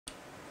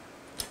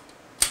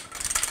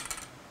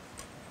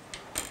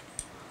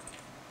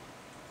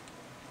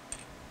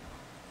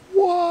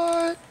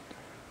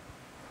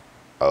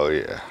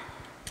yeah,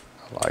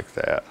 I like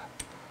that.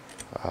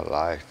 I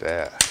like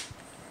that.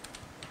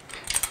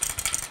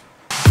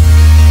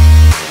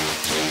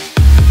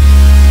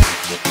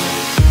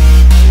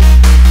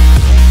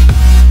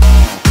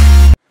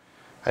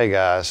 Hey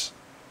guys,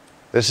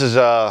 this is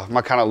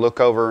my kind of look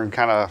over and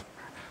kind of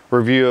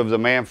review of the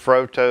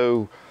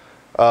Manfrotto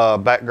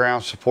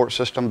background support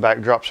system,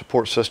 backdrop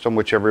support system,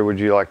 whichever would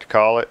you like to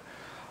call it.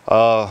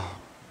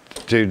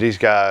 Dude, these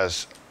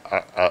guys,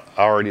 I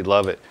already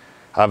love it.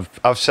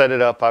 I've set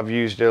it up, I've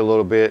used it a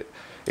little bit.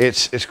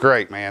 It's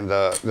great, man.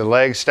 The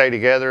legs stay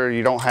together.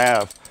 You don't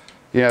have,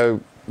 you know,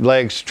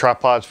 legs,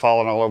 tripods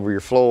falling all over your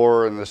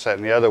floor and this, that,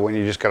 and the other when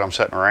you just got them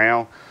sitting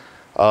around.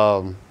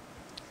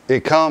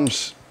 It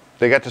comes,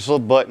 they got this little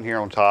button here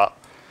on top.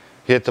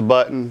 Hit the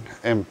button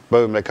and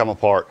boom, they come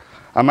apart.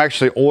 I'm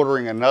actually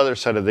ordering another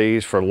set of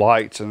these for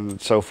lights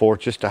and so forth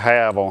just to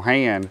have on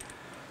hand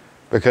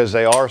because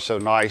they are so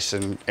nice,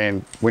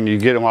 and when you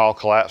get them all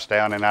collapsed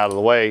down and out of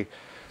the way,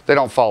 they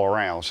don't fall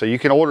around. So you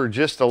can order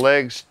just the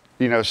legs,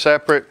 you know,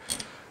 separate.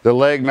 The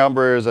leg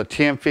number is a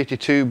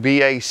 1052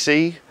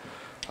 BAC,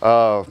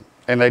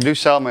 and they do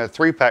sell them in a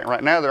 3-pack.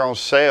 Right now they're on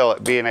sale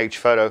at B&H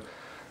Photo.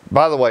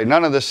 By the way,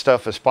 none of this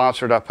stuff is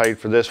sponsored. I paid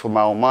for this with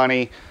my own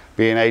money.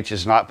 B&H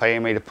is not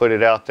paying me to put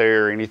it out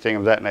there or anything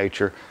of that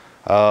nature.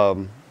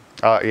 Yeah,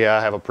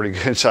 I have a pretty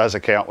good size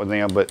account with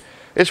them, but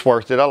it's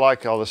worth it. I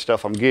like all the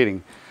stuff I'm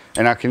getting,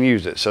 and I can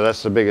use it, so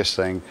that's the biggest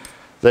thing.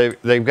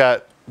 They've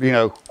got, you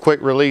know,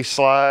 quick release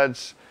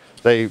slides.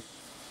 The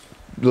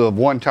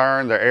one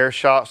turn, they're air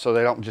shots, so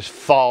they don't just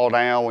fall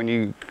down when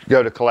you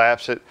go to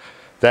collapse it.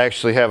 They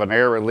actually have an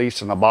air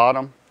release in the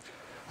bottom.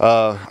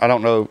 I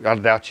don't know, I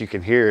doubt you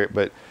can hear it,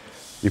 but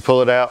you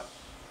pull it out,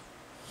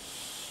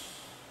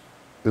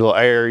 the little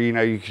air, you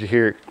know, you can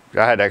hear it.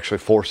 I had to actually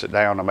force it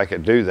down to make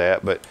it do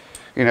that, but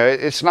you know,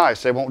 it's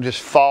nice. They won't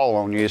just fall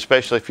on you,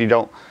 especially if you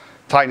don't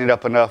tighten it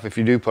up enough if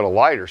you do put a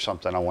light or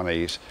something on one of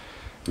these.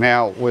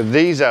 Now, with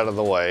these out of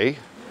the way,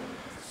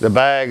 the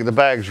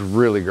bag's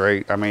really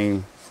great. I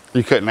mean,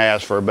 you couldn't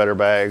ask for a better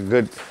bag.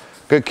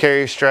 Good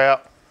carry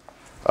strap.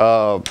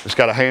 It's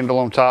got a handle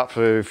on top,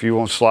 so if you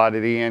want to slide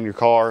it in your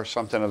car or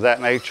something of that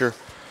nature.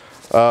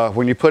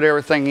 When you put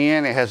everything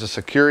in, it has a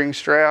securing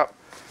strap.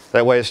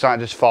 That way it's not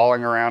just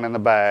falling around in the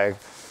bag.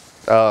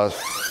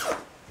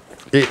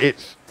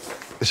 It's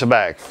a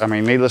bag. I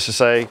mean, needless to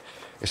say,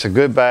 it's a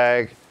good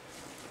bag,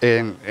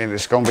 and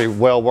it's going to be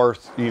well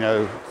worth, you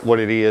know, what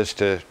it is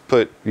to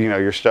put, you know,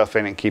 your stuff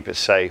in and keep it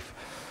safe.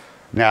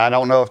 Now, I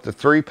don't know if the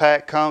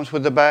 3-pack comes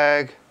with the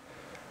bag,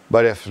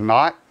 but if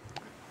not,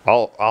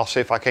 I'll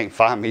see if I can't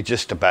find me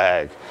just a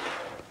bag.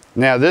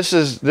 Now, this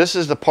is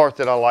the part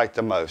that I like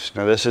the most.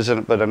 Now, this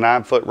isn't but a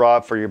 9-foot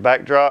rod for your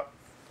backdrop.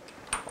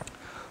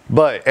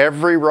 But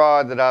every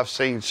rod that I've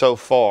seen so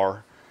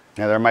far,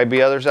 now there may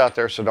be others out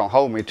there, so don't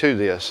hold me to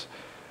this,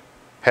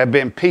 have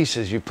been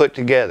pieces you put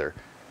together.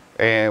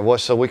 And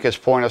what's the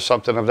weakest point of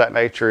something of that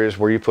nature is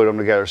where you put them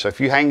together. So if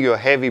you hang you a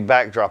heavy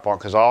backdrop on,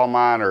 because all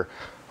mine are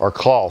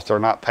cloth, they're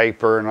not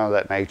paper and all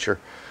that nature.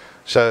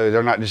 So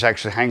they're not just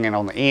actually hanging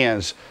on the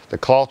ends. The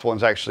cloth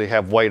ones actually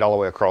have weight all the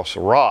way across the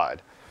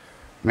rod.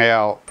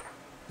 Now,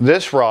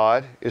 this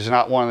rod is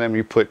not one of them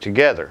you put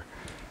together.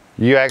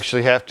 You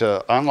actually have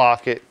to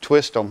unlock it,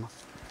 twist them,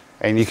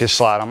 and you can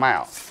slide them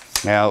out.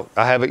 Now,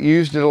 I haven't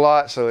used it a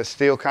lot, so it's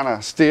still kind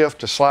of stiff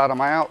to slide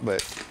them out,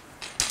 but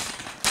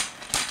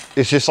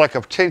it's just like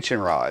a tension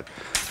rod.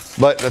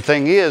 But the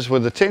thing is,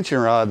 with the tension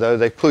rod though,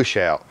 they push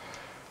out.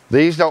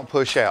 These don't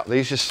push out.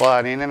 These just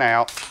slide in and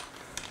out.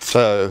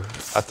 So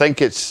I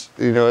think it's,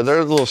 you know, they're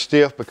a little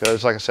stiff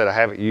because, like I said, I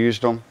haven't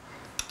used them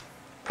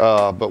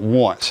but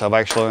once. I've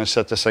actually only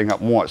set this thing up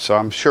once. So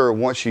I'm sure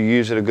once you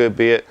use it a good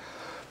bit,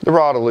 the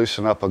rod will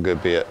loosen up a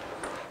good bit.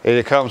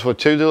 It comes with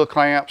 2 little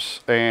clamps,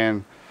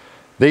 and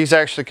these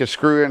actually can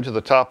screw into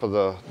the top of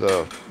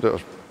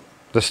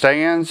the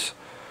stands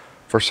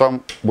for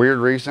some weird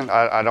reason.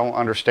 I don't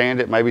understand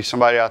it. Maybe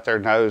somebody out there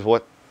knows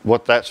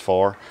what that's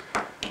for.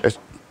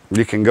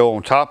 You can go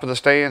on top of the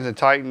stands and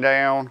tighten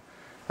down.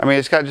 I mean,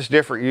 it's got just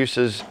different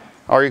uses,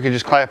 or you can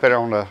just clamp it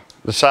on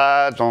the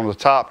sides, on the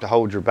top to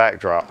hold your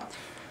backdrop.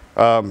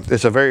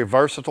 It's a very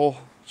versatile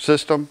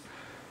system.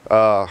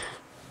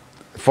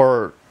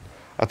 For,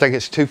 I think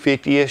it's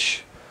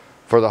 $250-ish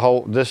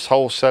for this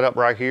whole setup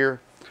right here.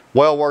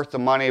 Well worth the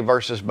money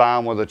versus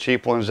buying one of the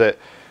cheap ones that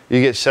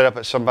you get set up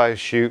at somebody's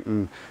shoot,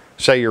 and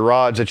say your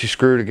rods that you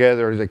screw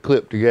together or they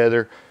clip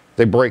together,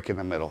 they break in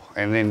the middle.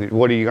 And then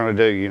what are you going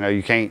to do? You know,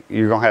 you're going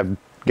to have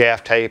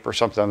gaff tape or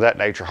something of that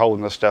nature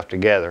holding this stuff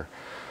together.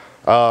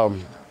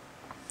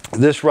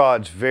 This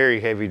rod's very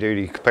heavy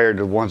duty compared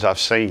to the ones I've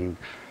seen.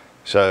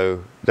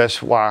 So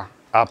that's why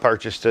I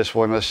purchased this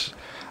one.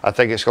 I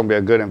think it's going to be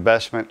a good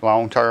investment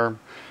long term.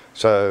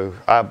 So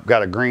I've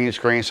got a green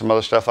screen, some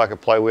other stuff I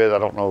could play with. I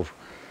don't know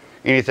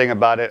anything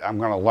about it. I'm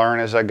going to learn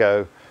as I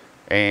go,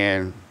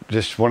 and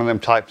just one of them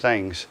type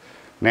things.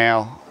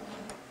 Now,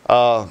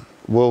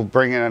 we'll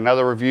bring in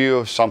another review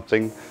of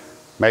something,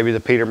 maybe the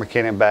Peter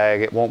McKinnon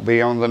bag. It won't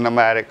be on the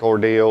pneumatic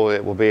ordeal.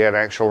 It will be an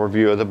actual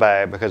review of the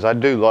bag because I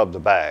do love the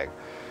bag.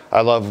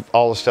 I love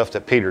all the stuff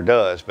that Peter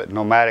does, but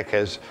Nomadic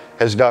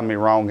has done me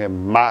wrong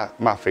in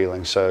my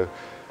feelings. So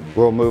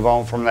we'll move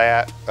on from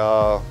that.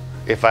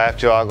 If I have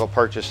to, I'll go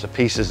purchase the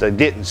pieces they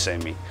didn't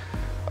send me.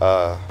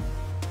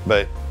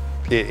 But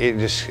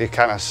it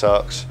kind of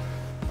sucks.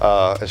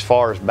 As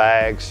far as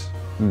bags,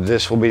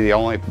 this will be the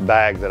only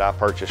bag that I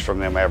purchase from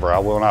them ever. I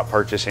will not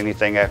purchase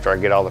anything after I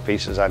get all the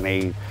pieces I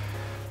need.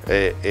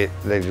 They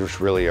just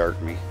really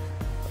irk me.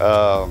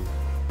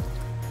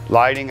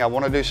 Lighting, I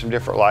want to do some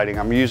different lighting.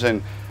 I'm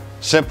using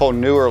simple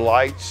newer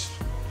lights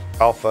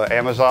off of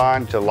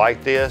Amazon to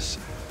light this.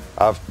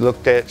 I've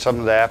looked at some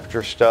of the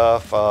aperture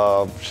stuff,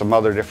 some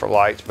other different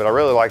lights, but I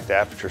really like the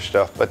aperture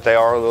stuff, but they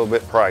are a little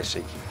bit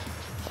pricey.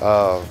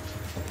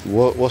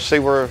 We'll see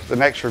where the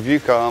next review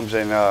comes,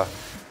 and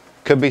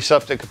could be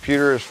something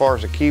computer as far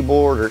as a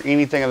keyboard or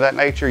anything of that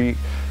nature.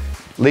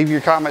 Leave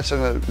your comments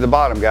in the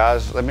bottom,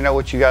 guys. Let me know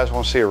what you guys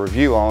want to see a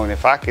review on.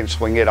 If I can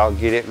swing it, I'll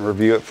get it and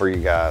review it for you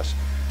guys.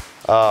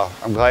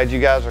 I'm glad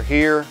you guys are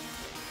here.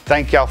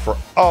 Thank y'all for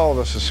all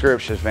the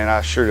subscriptions, man.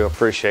 I sure do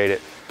appreciate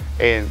it.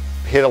 And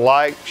hit a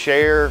like,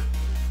 share,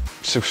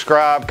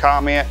 subscribe,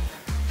 comment.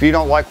 If you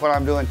don't like what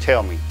I'm doing,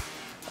 tell me.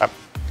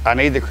 I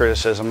need the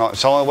criticism.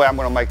 It's the only way I'm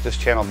going to make this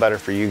channel better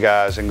for you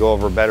guys and go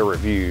over better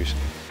reviews.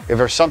 If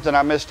there's something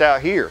I missed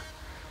out here,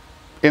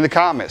 in the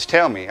comments,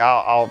 tell me.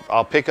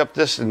 I'll pick up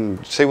this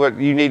and see what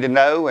you need to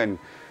know, and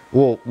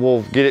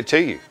we'll get it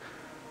to you.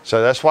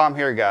 So that's why I'm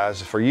here,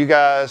 guys, for you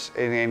guys,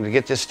 and to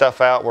get this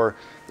stuff out where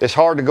it's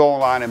hard to go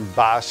online and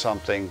buy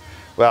something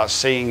without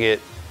seeing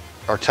it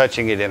or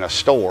touching it in a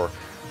store.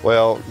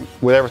 Well,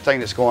 with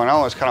everything that's going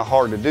on, it's kind of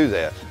hard to do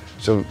that.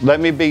 So let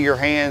me be your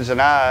hands and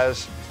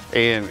eyes,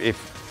 and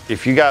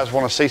if you guys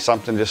want to see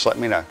something, just let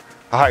me know.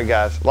 All right,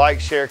 guys, like,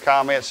 share,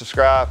 comment,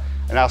 subscribe,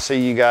 and I'll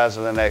see you guys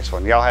in the next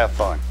one. Y'all have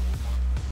fun.